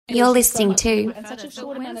You're listening to such a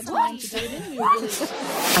short amount of time to do it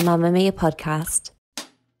in. a Mamma Mia podcast.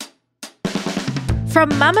 From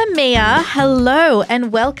Mamma Mia, hello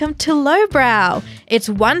and welcome to Lowbrow. It's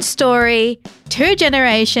one story, two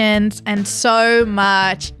generations, and so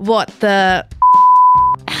much what the...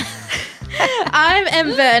 I'm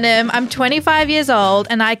Em Burnham, I'm 25 years old,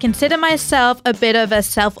 and I consider myself a bit of a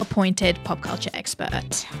self-appointed pop culture expert.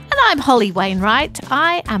 And I'm Holly Wainwright.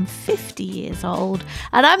 I am 50 years old,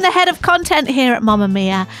 and I'm the head of content here at Mamma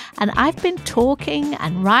Mia, and I've been talking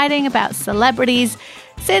and writing about celebrities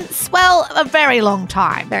since, well, a very long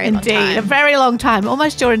time. A very long time.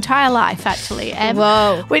 Almost your entire life, actually, Em.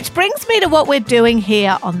 Whoa. Which brings me to what we're doing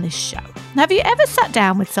here on this show. Have you ever sat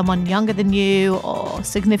down with someone younger than you or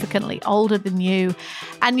significantly older than you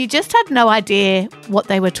and you just had no idea what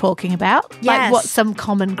they were talking about? Yes. Like what some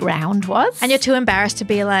common ground was? And you're too embarrassed to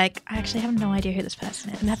be like, I actually have no idea who this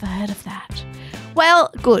person is. Never heard of that.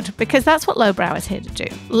 Well, good, because that's what Lowbrow is here to do.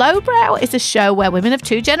 Lowbrow is a show where women of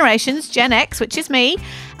two generations, Gen X, which is me,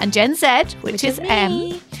 and Gen Z, which is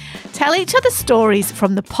Em, tell each other stories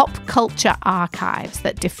from the pop culture archives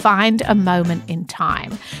that defined a moment in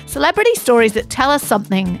time. Celebrity stories that tell us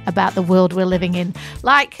something about the world we're living in,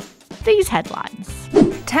 like these headlines.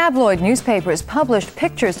 Tabloid newspapers published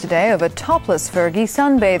pictures today of a topless Fergie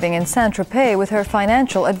sunbathing in Saint-Tropez with her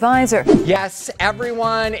financial advisor. Yes,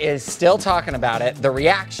 everyone is still talking about it. The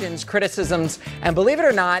reactions, criticisms, and believe it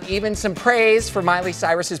or not, even some praise for Miley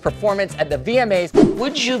Cyrus's performance at the VMAs.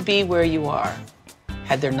 Would you be where you are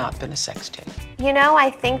had there not been a sex tape? You know, I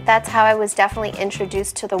think that's how I was definitely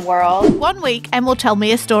introduced to the world. One week, Em will tell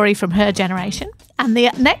me a story from her generation, and the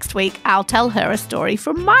next week, I'll tell her a story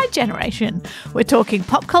from my generation. We're talking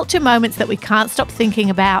pop culture moments that we can't stop thinking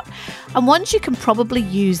about, and ones you can probably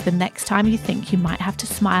use the next time you think you might have to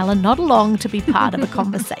smile and nod along to be part of a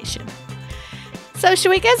conversation. So, shall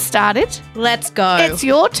we get started? Let's go. It's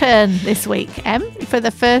your turn this week, Em, for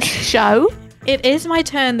the first show. It is my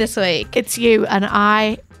turn this week. It's you, and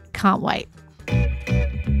I can't wait.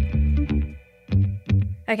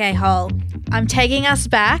 Okay, Hol, I'm taking us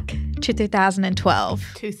back to 2012.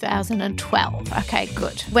 2012. Okay,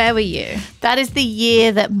 good. Where were you? That is the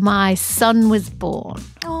year that my son was born.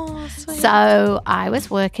 Oh, sweet. So I was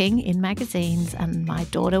working in magazines and my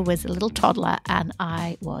daughter was a little toddler and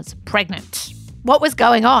I was pregnant. What was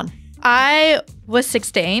going on? I was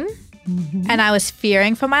 16 and I was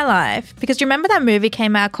fearing for my life because do you remember that movie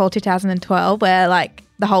came out called 2012 where like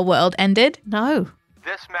the whole world ended? No.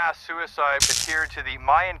 This mass suicide adhered to the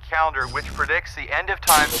Mayan calendar, which predicts the end of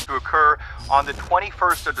time to occur on the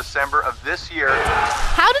 21st of December of this year.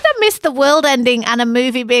 How did I miss the world ending and a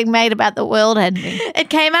movie being made about the world ending? It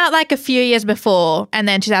came out like a few years before and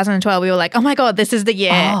then 2012 we were like, oh my God, this is the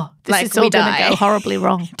year. Oh, this like, is all going to go horribly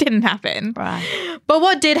wrong. Didn't happen. Right. But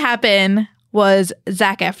what did happen was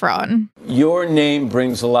Zac Efron. Your name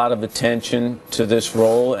brings a lot of attention to this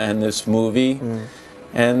role and this movie.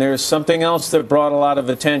 And there's something else that brought a lot of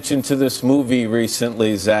attention to this movie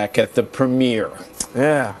recently, Zach, at the premiere.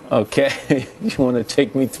 Yeah. Okay. You want to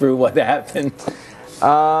take me through what happened?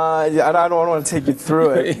 I don't want to take you through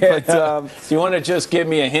it. Yeah. But, you want to just give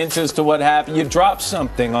me a hint as to what happened? You dropped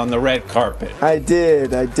something on the red carpet. I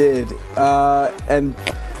did. And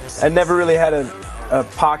I never really had a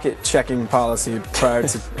pocket checking policy prior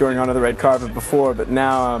to going onto the red carpet before, but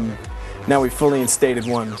now we fully instated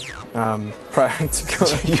one. Prior to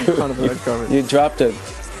going on the red carpet. You dropped a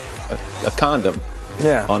condom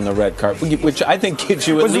Yeah. on the red carpet, which I think gives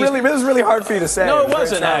you It at was least... really, it was really hard for you to say. No, it was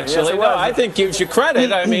wasn't very actually. yes, it No, was. I think gives you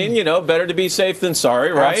credit. I mean, better to be safe than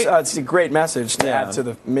sorry, right? It's a great message to add to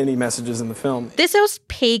the many messages in the film. This was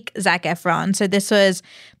peak Zac Efron. So this was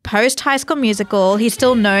post High School Musical. He's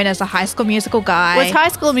still known as a High School Musical guy. Was High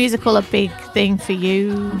School Musical a big thing for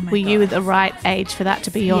you? Were you the right age for that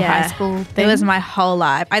to be your high school thing? It was my whole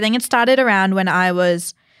life. I think it started around when I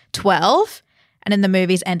was 12 and then the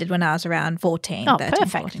movies ended when I was around 14, Oh, 13,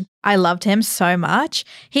 perfect. 14. I loved him so much.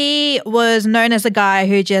 He was known as a guy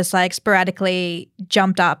who just like sporadically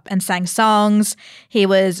jumped up and sang songs. He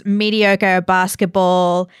was mediocre at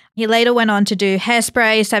basketball. He later went on to do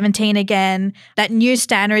Hairspray, 17 again, that new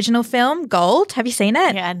Stan original film, Gold. Have you seen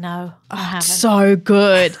it? Yeah, no, I haven't. So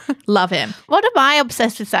good. Love him. What am I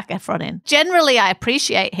obsessed with Zac Efron in? Generally, I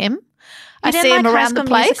appreciate him. I didn't see him like High around the School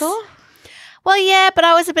place. Musical? Well, yeah, but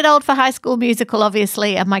I was a bit old for High School Musical,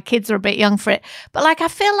 obviously, and my kids are a bit young for it. But like, I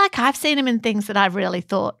feel like I've seen him in things that I really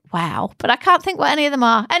thought, wow. But I can't think what any of them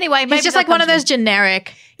are. Anyway, maybe He's just they'll like one come of to those me.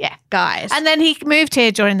 generic Yeah. guys. And then he moved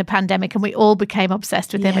here during the pandemic and we all became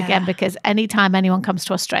obsessed with him Yeah. again because anytime anyone comes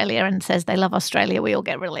to Australia and says they love Australia, we all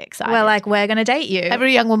get really excited. we're like, we're going to date you.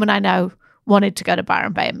 Every young woman I know wanted to go to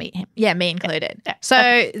Byron Bay and meet him. Yeah, me included. Yeah. So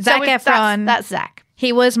Zac Efron, That's Zac.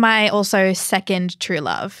 he was my also second true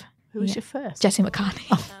love. Who was your first? Jesse McCartney.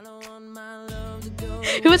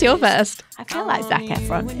 Who was your first? I feel like Zac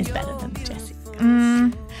Efron is better than Jesse.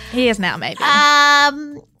 He is now, maybe.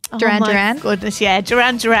 Duran my Duran? Goodness, yeah.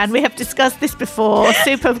 Duran Duran. We have discussed this before.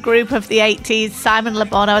 Super group of the 80s. Simon Le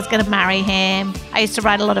Bon, I was going to marry him. I used to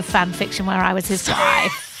write a lot of fan fiction where I was his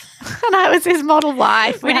wife. And I was his model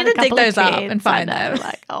wife. We had need a to dig couple of those up kids. and find I know, them.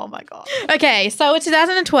 Like, oh my God. Okay, so in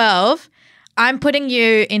 2012, I'm putting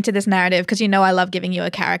you into this narrative because you know I love giving you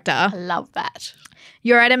a character. I love that.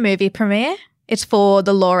 You're at a movie premiere. It's for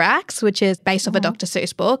The Lorax, which is based off a Dr.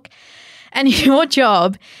 Seuss book. And your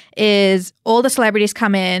job is all the celebrities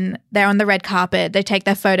come in, they're on the red carpet, they take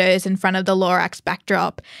their photos in front of the Lorax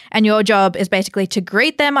backdrop. And your job is basically to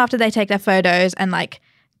greet them after they take their photos and like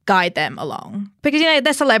guide them along. Because, you know,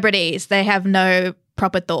 they're celebrities. They have no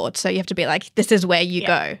proper thoughts. So you have to be like, this is where you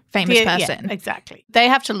go, famous person. Yeah, exactly. They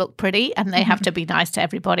have to look pretty and they have to be nice to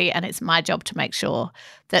everybody. And it's my job to make sure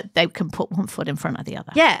that they can put one foot in front of the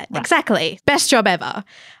other. Yeah, exactly. Best job ever.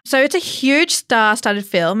 So it's a huge star-studded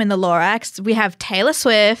film in the Lorax. We have Taylor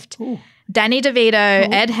Swift, Danny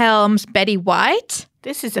DeVito, Ed Helms, Betty White.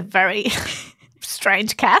 This is a very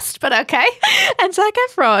strange cast, but okay. And Zac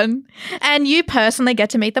Efron. And you personally get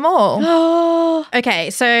to meet them all. Okay,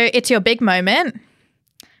 so it's your big moment.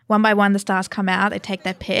 One by one, the stars come out. They take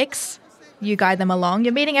their pics. You guide them along.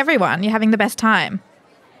 You're meeting everyone. You're having the best time.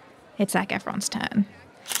 It's Zac Efron's turn.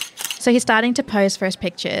 So he's starting to pose for his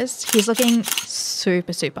pictures. He's looking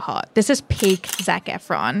super, super hot. This is peak Zac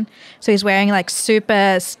Efron. So he's wearing like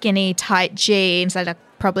super skinny, tight jeans that are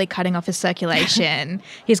probably cutting off his circulation.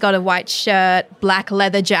 He's got a white shirt, black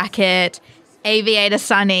leather jacket, aviator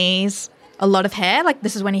sunnies, a lot of hair. Like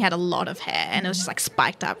this is when he had a lot of hair and it was just like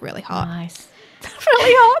spiked up really hot. Nice.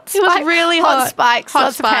 Really hot. It was really hot. Hot spikes, Hot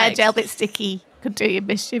lots of hair spikes. gel, bit sticky. Could do your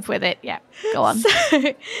mischief with it. Yeah, go on.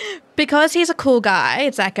 So, because he's a cool guy,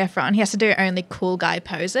 it's Zac Efron, he has to do only cool guy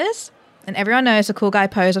poses. And everyone knows the cool guy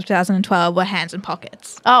pose of 2012 were hands in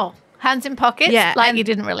pockets. Oh, hands in pockets? Yeah, Like and- you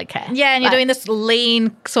didn't really care. Yeah, and you're Like- doing this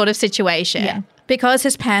lean sort of situation. Yeah. Because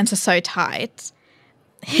his pants are so tight,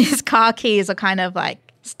 his car keys are kind of like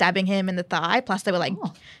stabbing him in the thigh. Plus they were like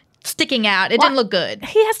sticking out. It didn't look good.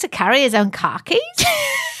 He has to carry his own car keys?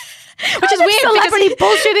 Which is What weird. celebrity because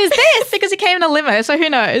bullshit is this? Because he came in a limo, so who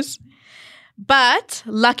knows? But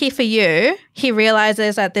lucky for you, he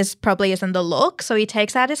realizes that this probably isn't the look. So he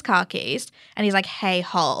takes out his car keys and he's like, hey,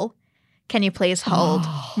 Hull, can you please hold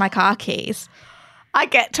my car keys? I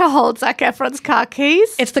get to hold Zac Efron's car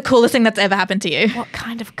keys. It's the coolest thing that's ever happened to you. What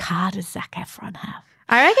kind of car does Zac Efron have?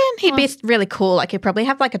 I reckon he'd be really cool. Like he'd probably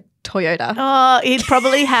have like a Toyota. Oh, he'd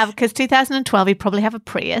probably have, because 2012, he'd probably have a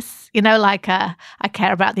Prius. You know, like a I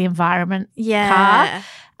care about the environment car.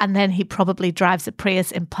 And then he probably drives a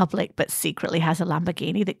Prius in public, but secretly has a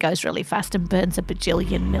Lamborghini that goes really fast and burns a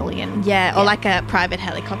bajillion million. Yeah, or like a private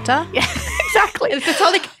helicopter. Yeah, exactly. It's just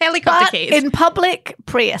all the helicopter But keys. in public,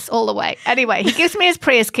 Prius all the way. Anyway, he gives me his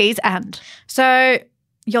Prius keys and So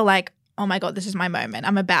you're like, oh my God, this is my moment.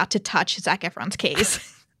 I'm about to touch Zac Efron's keys.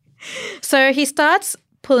 So he starts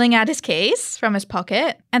pulling out his keys from his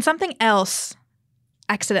pocket and something else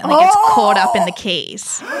accidentally gets caught up in the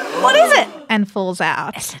keys. What is it? And falls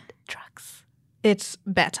out. Is it drugs? It's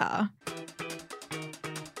better.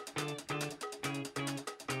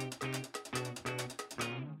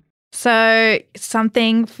 So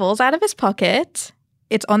something falls out of his pocket.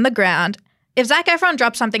 It's on the ground. If Zac Efron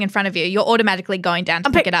drops something in front of you, you're automatically going down to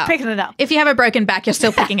pick it up. Picking it up. If you have a broken back, you're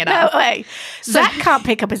still picking it No up. way. Zach can't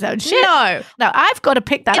pick up his own shit. No. No, I've got to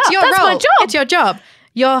pick that It's up. your That's role. my job. It's your job.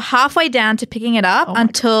 You're halfway down to picking it up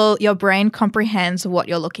until your brain comprehends what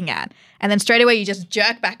you're looking at. And then straight away you just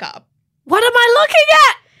jerk back up. What am I looking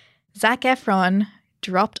at? Zac Efron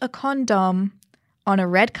dropped a condom on a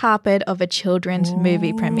red carpet of a children's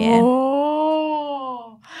movie premiere.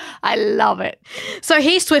 Oh, I love it. So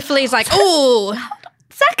he swiftly is like, ooh.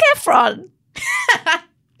 Zac Efron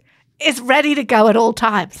is ready to go at all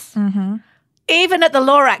times. Mm-hmm. Even at the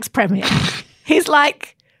Lorax premiere. He's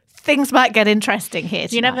like, things might get interesting here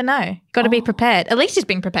tonight. You never know. Got to be prepared. At least he's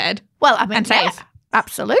being prepared. Well, I mean, And safe. yeah,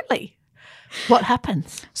 absolutely. What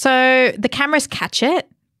happens? So the cameras catch it.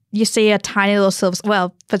 You see a tiny little silver,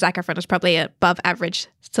 well, for Zac Efron, it's probably above average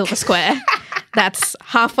silver square that's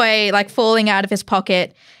halfway like falling out of his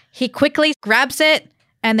pocket. He quickly grabs it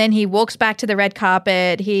and then he walks back to the red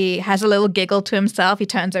carpet. He has a little giggle to himself. He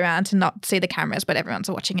turns around to not see the cameras, but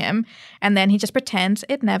everyone's watching him. And then he just pretends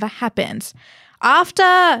it never happens.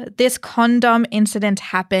 After this condom incident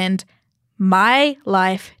happened, my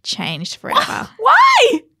life changed forever.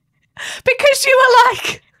 Why? Because you were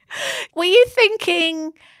like, were you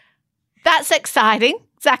thinking, that's exciting?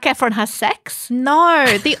 Zac Efron has sex? No,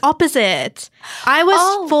 the opposite. I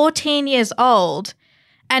was 14 years old.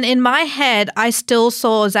 And in my head, I still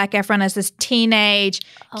saw Zac Efron as this teenage,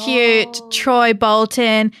 cute Troy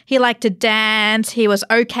Bolton. He liked to dance. He was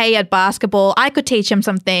okay at basketball. I could teach him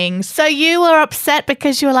some things. So you were upset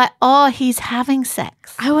because you were like, oh, he's having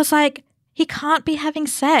sex. I was like, he can't be having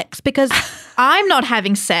sex because I'm not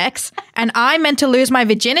having sex and I'm meant to lose my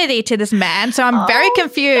virginity to this man. So I'm very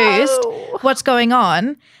confused what's going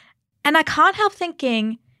on. And I can't help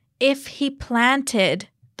thinking if he planted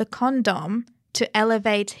the condom to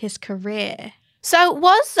elevate his career. So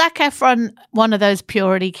was Zac Efron one of those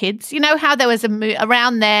purity kids? You know how there was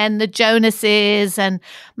around then, the Jonases and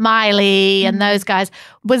Miley and those guys.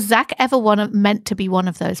 Was Zac ever meant to be one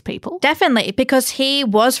of those people? Definitely, because he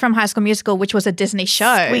was from High School Musical, which was a Disney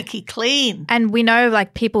show. Squeaky clean. And we know,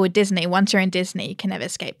 like, people with Disney, once you're in Disney, you can never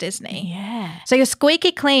escape Disney. Yeah. So you're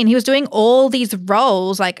squeaky clean. He was doing all these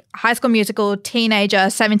roles, like High School Musical, teenager,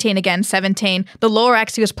 17 again, 17. The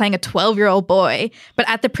Lorax, he was playing a 12-year-old boy. But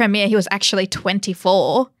at the premiere, he was actually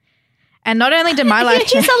 24. And not only did my life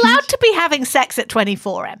change. He's allowed to be having sex at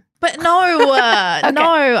 24, Em. But no, no,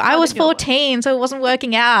 I was 14, so it wasn't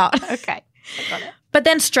working out. Okay, I got it. But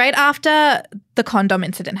then straight after the condom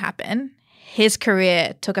incident happened, his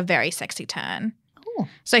career took a very sexy turn. Ooh.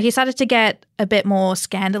 So he started to get a bit more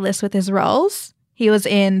scandalous with his roles. He was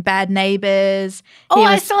in Bad Neighbors.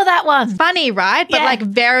 I saw that one. Funny, right? But like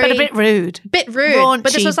but a bit rude. Raunchy,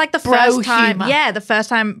 but this was like the first time. humor. Yeah, the first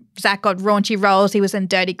time Zach got raunchy roles. He was in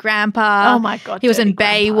Dirty Grandpa. Oh my God. He was in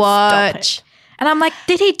Dirty Grandpa. Stop Baywatch. it. And I'm like,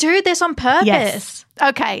 did he do this on purpose? Yes.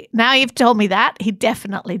 Okay, now you've told me that. He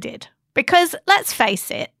definitely did. Because let's face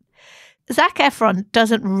it, Zac Efron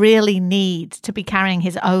doesn't really need to be carrying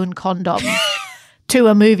his own condoms to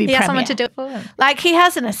a movie He premiere. has someone to do it for him. Like, he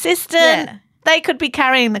has an assistant. Yeah. They could be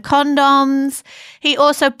carrying the condoms. He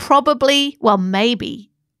also probably, well, maybe,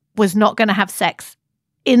 was not going to have sex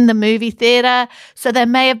in the movie theater. So there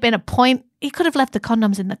may have been a point. He could have left the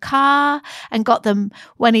condoms in the car and got them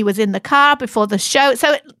when he was in the car before the show.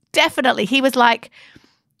 So definitely he was like,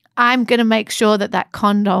 I'm going to make sure that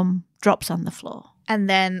condom drops on the floor. And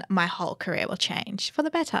then my whole career will change for the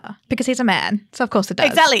better because he's a man. So of course it does.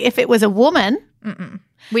 Exactly. If it was a woman,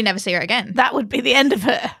 we never see her again. that would be the end of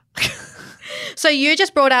her. So you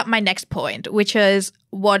just brought up my next point, which is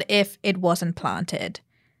what if it wasn't planted?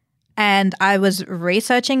 And I was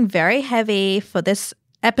researching very heavy for this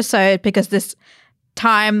episode because this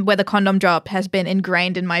time where the condom drop has been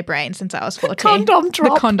ingrained in my brain since I was 14.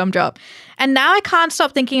 The condom drop. And now I can't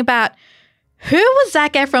stop thinking about who was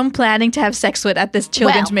Zac Efron planning to have sex with at this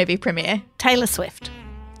children's movie premiere? Taylor Swift.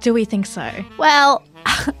 Do we think so? Well,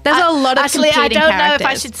 there's a lot of actually, I competing don't know if I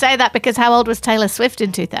characters. should say that because how old was Taylor Swift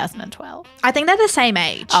in 2012? I think they're the same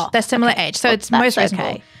age. Oh, they're similar okay. age. So Well, it's most that's reasonable.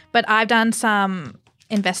 okay. But I've done some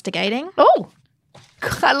investigating. Oh,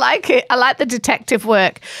 I like it. I like the detective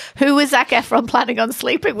work. Who was Zac Efron planning on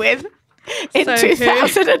sleeping with in So who?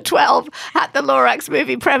 2012 at the Lorax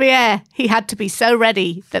movie premiere? He had to be so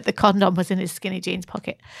ready that the condom was in his skinny jeans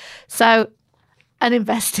pocket. So, an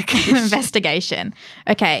investigation. Investigation.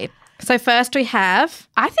 Okay. So first we have...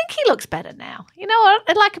 I think he looks better now. You know what?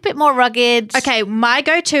 I'd like a bit more rugged. Okay, my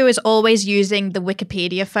go-to is always using the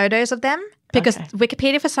Wikipedia photos of them. Because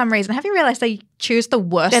Wikipedia, for some reason, have you realised they choose the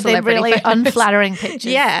worst They're celebrity really photos? unflattering pictures.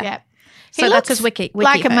 Yeah. He So looks that's his wiki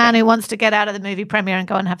like a photo. man who wants to get out of the movie premiere and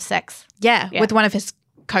go and have sex. Yeah, Yeah. with one of his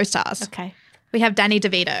co-stars. Okay. We have Danny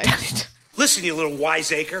DeVito. Listen, you little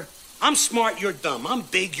wiseacre. I'm smart, you're dumb. I'm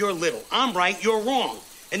big, you're little. I'm right, you're wrong.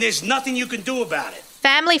 And there's nothing you can do about it.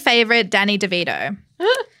 Family favourite, Danny DeVito.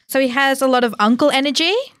 So he has a lot of uncle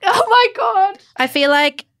energy. Oh my God. I feel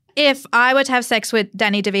like if I were to have sex with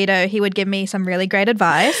Danny DeVito, he would give me some really great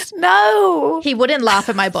advice. No. He wouldn't laugh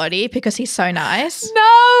at my body because he's so nice.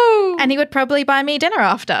 No. And he would probably buy me dinner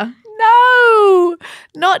after. No,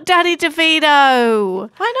 not Danny DeVito.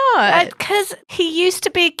 Why not? Because he used to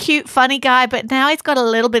be a cute, funny guy, but now he's got a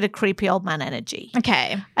little bit of creepy old man energy.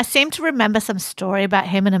 Okay. I seem to remember some story about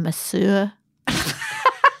him and a masseur.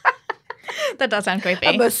 That does sound creepy.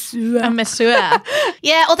 A masseur. A masseur.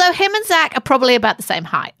 Yeah, although him and Zach are probably about the same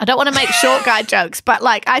height. I don't want to make short guy jokes, but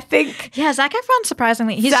like I think Yeah, Zac Efron,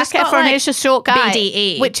 surprisingly. He's Zac just got, Efron like, is a short guy,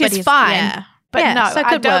 BDE, which but is he's- fine. yeah. But Yeah, no, so it I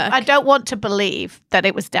could work. don't want to believe that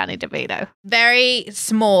it was Danny DeVito. Very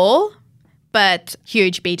small, but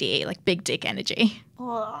huge BDE, like big dick energy.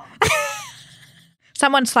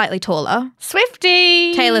 Someone slightly taller.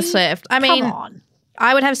 Swiftie. Taylor Swift. I mean, Come on.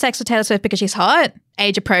 I would have sex with Taylor Swift because she's hot,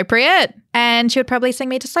 age appropriate, and she would probably sing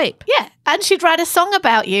me to sleep. Yeah, and she'd write a song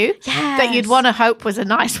about you that you'd want to hope was a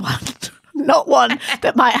nice one, not one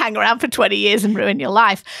that might hang around for 20 years and ruin your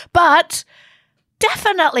life. But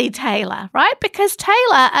definitely Taylor, right? Because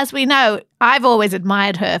Taylor, as we know, I've always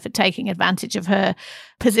admired her for taking advantage of her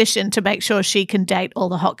position to make sure she can date all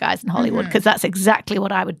the hot guys in Hollywood, because that's exactly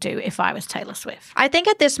what I would do if I was Taylor Swift. I think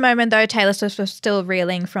at this moment, though, Taylor Swift was still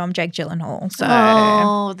reeling from Jake Gyllenhaal.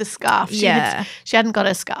 So, the scarf. She hadn't got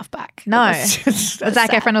her scarf back. No.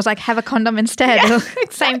 Zac Efron was like, have a condom instead. Yeah,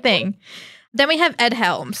 same thing. Then we have Ed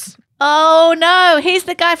Helms. Oh, no. He's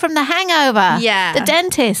the guy from The Hangover. Yeah. The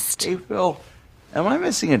dentist. Hey, Phil, am I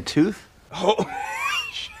missing a tooth?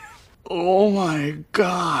 Oh my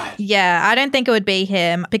God. Yeah, I don't think it would be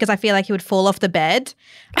him because I feel like he would fall off the bed.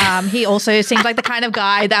 He also seems like the kind of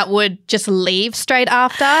guy that would just leave straight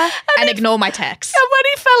after and ignore my text. And when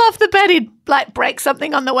he fell off the bed, he'd like break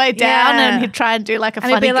something on the way down and he'd try and do like a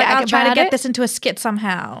funny he'd be like, gag I'll try to about get it. this into a skit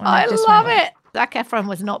somehow. And I just love went, it. Zac Efron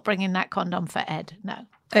was not bringing that condom for Ed. No.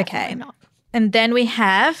 Okay. Not. And then we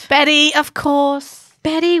have Betty, of course.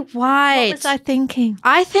 Betty White. What was I thinking?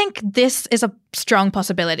 I think this is a strong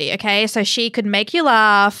possibility, okay? So she could make you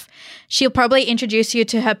laugh. She'll probably introduce you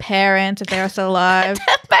to her parents if they're still alive.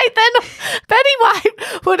 Mate, then Betty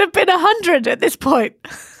White would have been 100 at this point.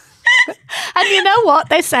 And you know what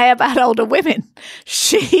they say about older women?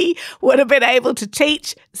 She would have been able to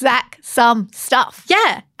teach Zac some stuff.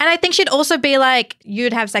 Yeah. And I think she'd also be like,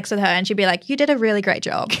 you'd have sex with her and she'd be like, you did a really great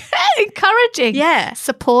job. Encouraging. Yeah.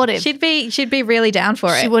 Supportive. She'd be really down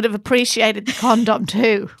for it. She would have appreciated the condom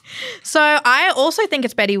too. So I also think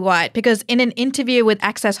it's Betty White because in an interview with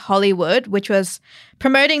Access Hollywood, which was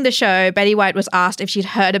promoting the show, Betty White was asked if she'd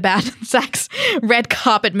heard about Zac's red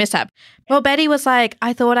carpet mishap. Well, Betty was like,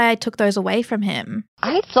 I thought I took those away from him.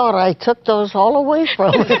 I thought I took those all away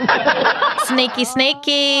from him. Sneaky,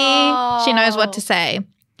 sneaky. Oh. She knows what to say.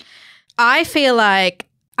 I feel like,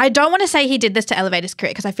 I don't want to say he did this to elevate his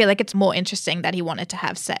career because I feel like it's more interesting that he wanted to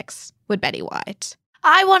have sex with Betty White.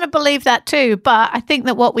 I want to believe that too, but I think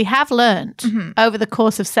that what we have learned over the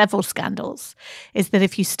course of several scandals is that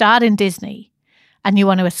if you start in Disney and you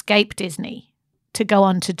want to escape Disney to go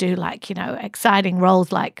on to do like, you know, exciting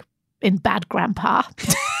roles like in Bad Grandpa,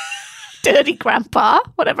 Dirty Grandpa,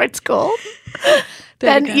 whatever it's called,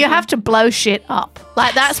 then you have to blow shit up.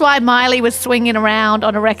 Like that's why Miley was swinging around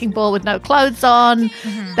on a wrecking ball with no clothes on.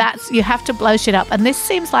 You have to blow shit up. And this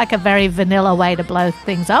seems like a very vanilla way to blow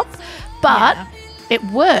things up. But it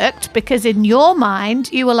worked because in your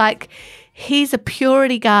mind, you were like, he's a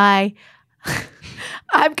purity guy.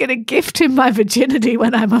 I'm going to gift him my virginity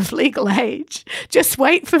when I'm of legal age. Just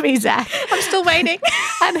wait for me, Zac. I'm still waiting.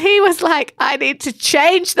 And he was like, I need to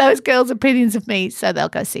change those girls' opinions of me so they'll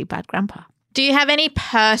go see Bad Grandpa. Do you have any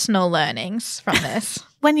personal learnings from this?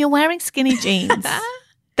 When you're wearing skinny jeans,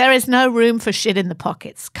 there is no room for shit in the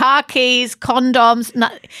pockets. Car keys, condoms.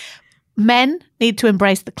 Men need to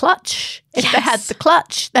embrace the clutch. If they had the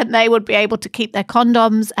clutch, then they would be able to keep their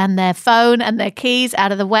condoms and their phone and their keys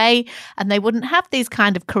out of the way, and they wouldn't have these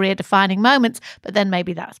kind of career-defining moments, but then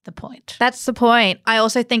maybe that's the point. That's the point. I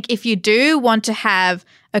also think if you do want to have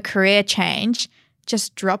a career change,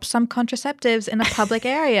 just drop some contraceptives in a public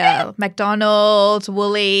area. McDonald's,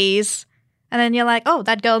 Woolies. And then you're like, oh,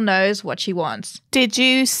 that girl knows what she wants. Did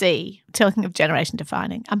you see, talking of generation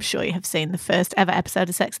defining, I'm sure you have seen the first ever episode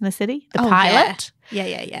of Sex and the City, the pilot.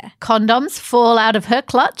 Yeah. Condoms fall out of her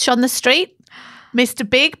clutch on the street. Mr.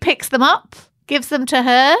 Big picks them up, gives them to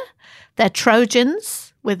her. They're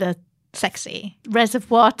Trojans with a sexy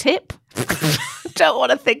reservoir tip. Don't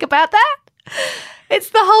want to think about that. It's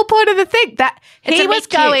the whole point of the thing that he was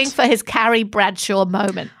going for his Carrie Bradshaw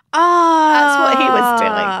moment. Oh, that's what he was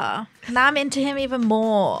doing. Now I'm into him even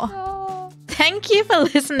more. Oh. Thank you for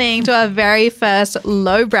listening to our very first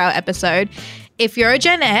Lowbrow episode. If you're a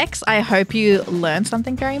Gen X, I hope you learned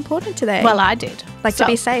something very important today. Well, I did. Like to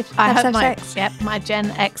be safe. I hope sex. my Gen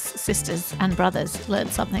X sisters and brothers learned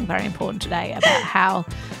something very important today about how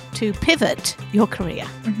to pivot your career.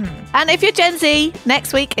 And if you're Gen Z,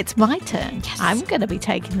 next week it's my turn. Yes. I'm going to be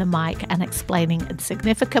taking the mic and explaining a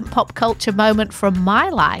significant pop culture moment from my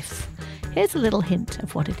life. Here's a little hint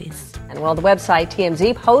of what it is. And well, the website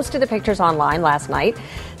TMZ posted the pictures online last night.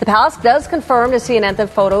 The palace does confirm to CNN that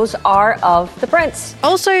photos are of the prince.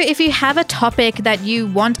 Also, if you have a topic that you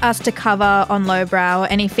want us to cover on Lowbrow,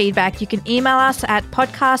 any feedback, you can email us at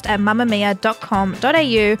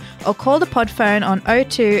podcast@mamamia.com.au or call the pod phone on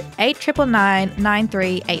 02 8999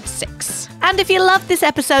 9386. And if you loved this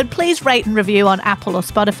episode, please rate and review on Apple or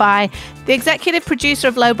Spotify. The executive producer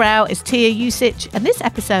of Lowbrow is Tia Usich, and this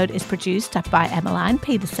episode is produced by Emmeline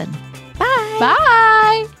Peterson. Bye.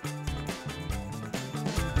 Bye.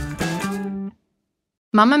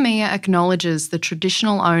 Mamma Mia acknowledges the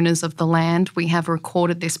traditional owners of the land we have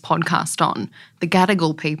recorded this podcast on, the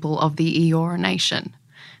Gadigal people of the Eora Nation.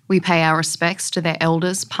 We pay our respects to their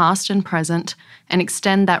elders, past and present, and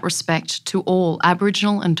extend that respect to all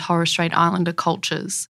Aboriginal and Torres Strait Islander cultures.